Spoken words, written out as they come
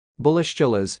Bullish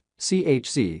Chiliz,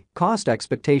 CHZ, cost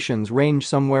expectations range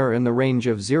somewhere in the range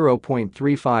of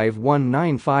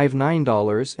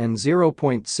 $0.351959 and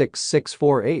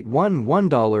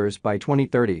 $0.664811 by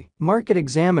 2030. Market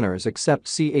examiners accept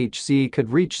CHZ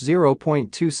could reach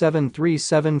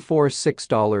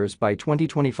 $0.273746 by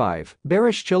 2025.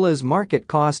 Bearish Chiliz market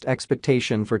cost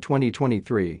expectation for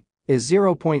 2023 is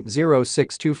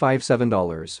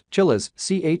 $0.06257. Chiliz,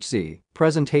 CHZ.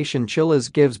 Presentation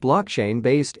Chiliz gives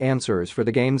blockchain-based answers for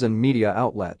the games and media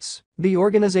outlets. The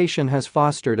organization has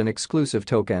fostered an exclusive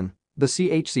token, the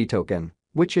CHZ token,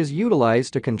 which is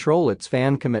utilized to control its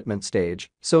fan commitment stage,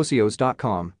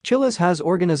 socios.com. Chiliz has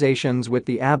organizations with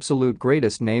the absolute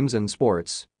greatest names in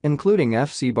sports, including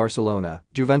FC Barcelona,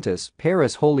 Juventus,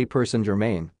 Paris Holy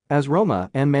Saint-Germain, AS Roma,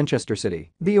 and Manchester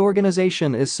City. The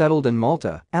organization is settled in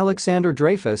Malta. Alexander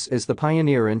Dreyfus is the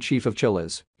pioneer-in-chief of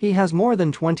Chiliz. He has more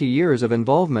than 20 years of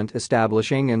involvement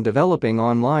establishing and developing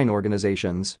online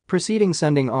organizations. Preceding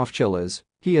sending off Chiliz,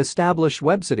 he established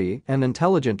WebCity, an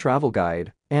intelligent travel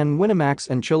guide, and Winamax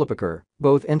and Chilipoker,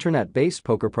 both internet-based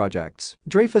poker projects.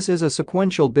 Dreyfus is a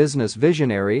sequential business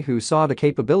visionary who saw the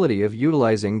capability of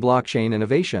utilizing blockchain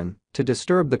innovation to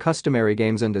disturb the customary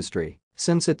games industry.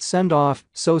 Since its send-off,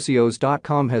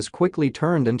 socios.com has quickly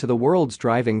turned into the world's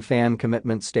driving fan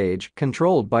commitment stage,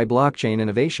 controlled by blockchain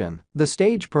innovation. The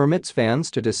stage permits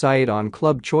fans to decide on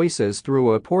club choices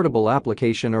through a portable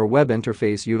application or web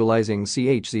interface utilizing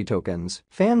CHZ tokens.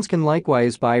 Fans can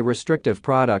likewise buy restrictive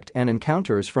product and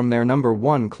encounters from their number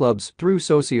one clubs through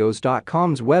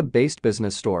socios.com's web-based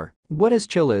business store. What is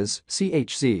Chiliz,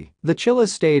 CHZ? The Chiliz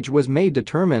stage was made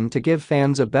determined to give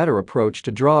fans a better approach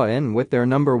to draw in with their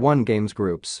number one games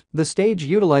groups. The stage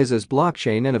utilizes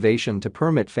blockchain innovation to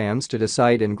permit fans to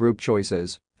decide in group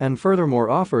choices, and furthermore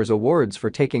offers awards for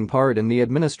taking part in the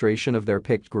administration of their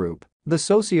picked group. The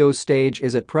Socios stage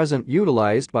is at present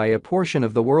utilized by a portion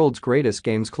of the world's greatest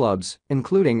games clubs,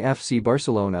 including FC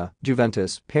Barcelona,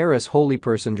 Juventus, Paris Holy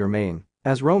Saint-Germain,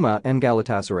 AS Roma, and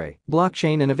Galatasaray.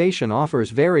 Blockchain innovation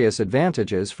offers various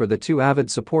advantages for the two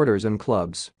avid supporters and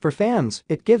clubs. For fans,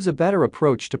 it gives a better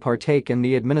approach to partake in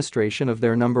the administration of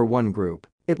their number one group.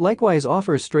 It likewise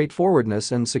offers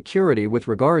straightforwardness and security with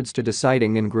regards to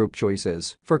deciding in group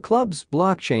choices. For clubs,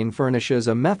 blockchain furnishes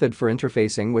a method for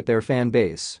interfacing with their fan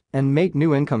base and make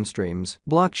new income streams.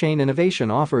 Blockchain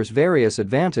innovation offers various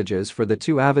advantages for the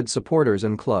two avid supporters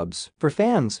and clubs. For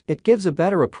fans, it gives a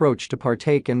better approach to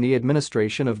partake in the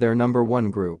administration of their number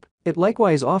one group. It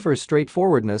likewise offers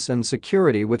straightforwardness and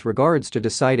security with regards to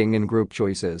deciding in group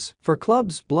choices. For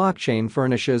clubs, blockchain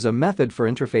furnishes a method for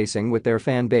interfacing with their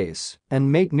fan base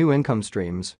and make new income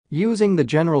streams. Using the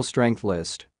general strength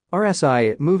list,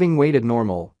 RSI, moving weighted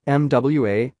normal,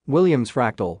 MWA, Williams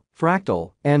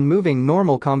fractal, and moving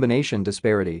normal combination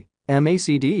disparity,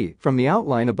 MACD. From the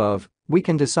outline above, we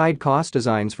can decide cost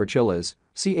designs for Chiliz,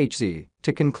 CHZ.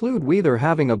 To conclude, whether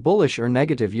having a bullish or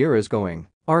negative year is going.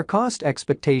 Our cost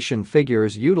expectation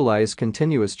figures utilize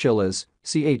continuous Chiliz,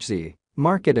 CHZ,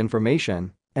 market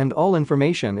information, and all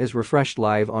information is refreshed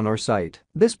live on our site.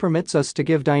 This permits us to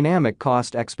give dynamic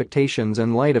cost expectations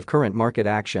in light of current market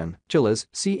action. Chiliz,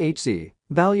 CHZ,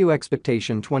 value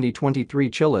expectation 2023.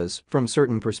 Chiliz, from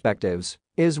certain perspectives,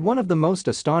 is one of the most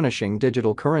astonishing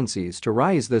digital currencies to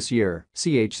rise this year.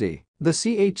 CHZ. The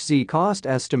CHZ cost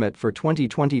estimate for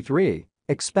 2023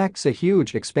 expects a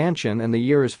huge expansion in the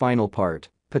year's final part,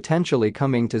 potentially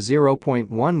coming to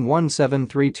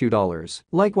 $0.11732.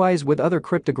 Likewise with other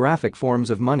cryptographic forms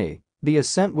of money, the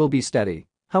ascent will be steady.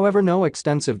 However, no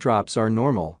extensive drops are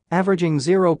normal. Averaging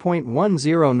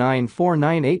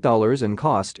 $0.109498 in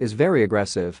cost is very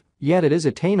aggressive, yet it is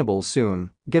attainable soon,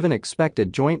 given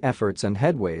expected joint efforts and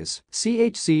headways.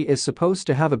 CHZ is supposed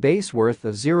to have a base worth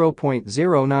of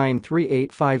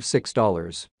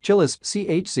 $0.093856. Chiliz,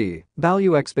 CHZ,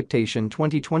 value expectation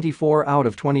 2024 out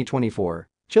of 2024.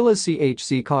 Chiliz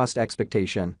CHZ cost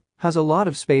expectation has a lot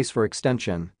of space for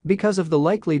extension. Because of the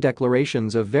likely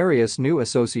declarations of various new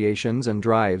associations and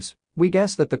drives, we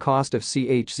guess that the cost of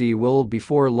CHZ will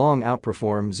before long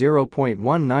outperform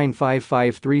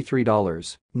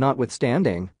 $0.195533.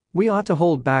 Notwithstanding, we ought to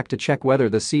hold back to check whether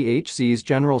the CHZ's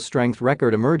general strength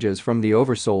record emerges from the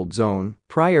oversold zone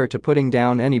prior to putting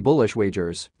down any bullish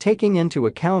wagers. Taking into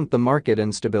account the market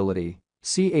instability,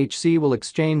 CHZ will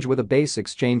exchange with a base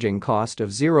exchanging cost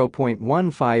of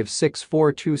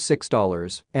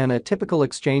 $0.156426 and a typical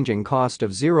exchanging cost of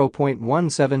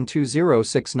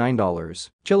 $0.172069.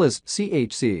 Chiliz,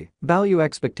 CHZ, value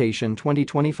expectation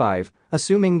 2025,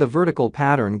 assuming the vertical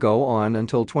pattern go on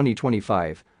until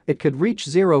 2025, it could reach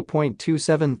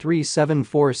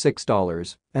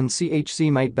 $0.273746, and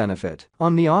CHC might benefit.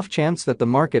 On the off chance that the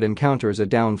market encounters a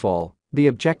downfall, the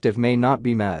objective may not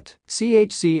be met.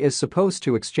 CHC is supposed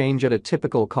to exchange at a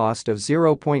typical cost of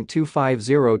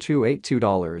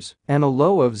 $0.250282 and a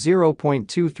low of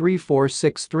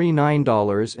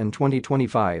 $0.234639 in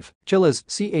 2025. Chiliz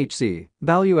CHC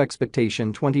Value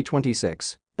Expectation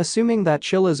 2026. Assuming that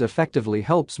Chiliz effectively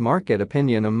helps market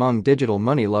opinion among digital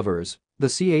money lovers, the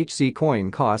CHC coin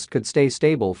cost could stay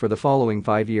stable for the following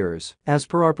 5 years. As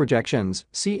per our projections,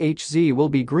 CHZ will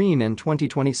be green in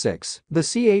 2026. The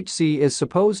CHC is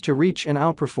supposed to reach and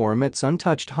outperform its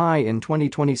untouched high in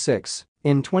 2026.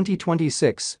 In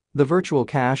 2026, the virtual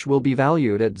cash will be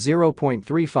valued at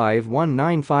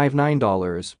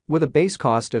 $0.351959 with a base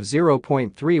cost of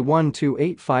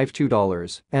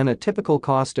 $0.312852 and a typical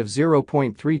cost of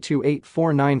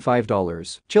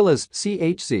 $0.328495. Chiliz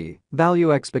CHC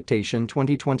Value Expectation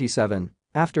 2027.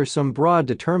 After some broad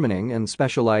determining and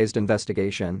specialized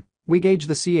investigation, we gauge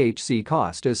the CHC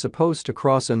cost is supposed to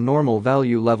cross a normal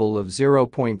value level of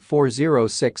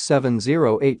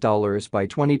 $0.406708 by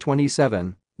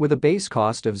 2027, with a base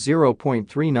cost of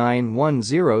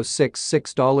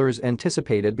 $0.391066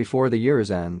 anticipated before the year's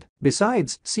end.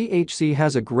 Besides, CHC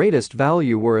has a greatest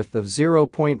value worth of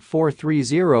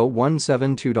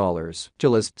 $0.430172.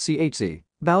 Chiliz CHC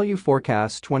Value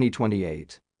Forecast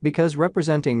 2028. Because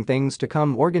representing things to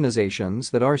come,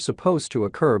 organizations that are supposed to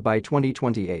occur by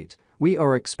 2028, we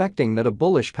are expecting that a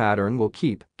bullish pattern will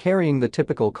keep carrying the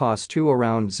typical cost to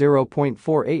around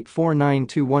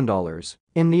 $0.484921.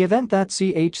 In the event that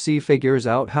CHC figures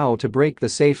out how to break the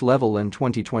safe level in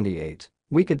 2028,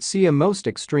 we could see a most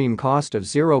extreme cost of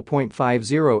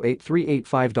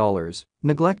 $0.508385.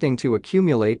 Neglecting to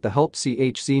accumulate the help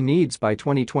CHC needs by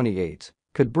 2028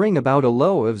 could bring about a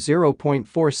low of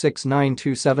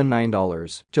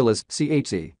 $0.469279. Chiliz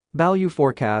CHC Value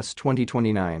Forecast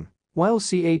 2029. While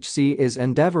CHC is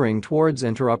endeavoring towards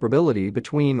interoperability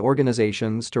between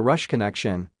organizations to rush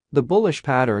connection, the bullish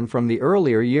pattern from the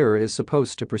earlier year is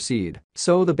supposed to proceed.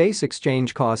 So the base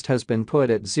exchange cost has been put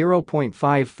at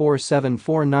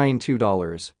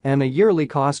 $0.547492 and a yearly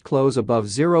cost close above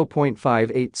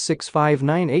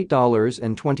 $0.586598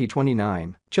 in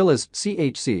 2029. Chiliz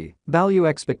CHC Value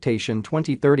Expectation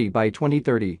 2030. By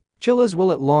 2030, Chiliz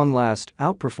will at long last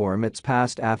outperform its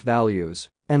past AF values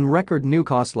and record new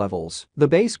cost levels. The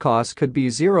base cost could be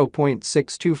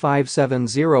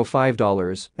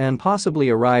 $0.625705 and possibly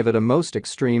arrive at a most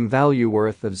extreme value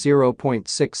worth of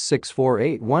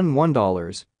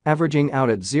 $0.664811, averaging out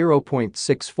at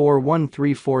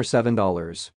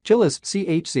 $0.641347. Chiliz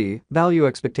CHC Value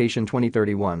Expectation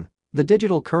 2031. The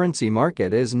digital currency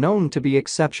market is known to be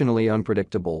exceptionally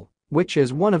unpredictable, which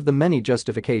is one of the many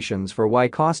justifications for why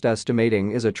cost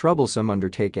estimating is a troublesome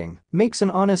undertaking. Makes an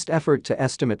honest effort to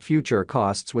estimate future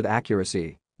costs with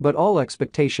accuracy, but all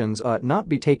expectations ought not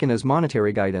be taken as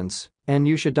monetary guidance, and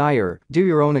you should do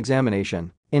your own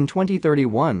examination. In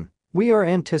 2031, we are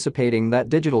anticipating that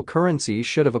digital currency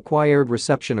should have acquired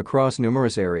reception across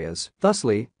numerous areas.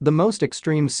 Thusly, the most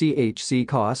extreme CHC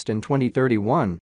cost in 2031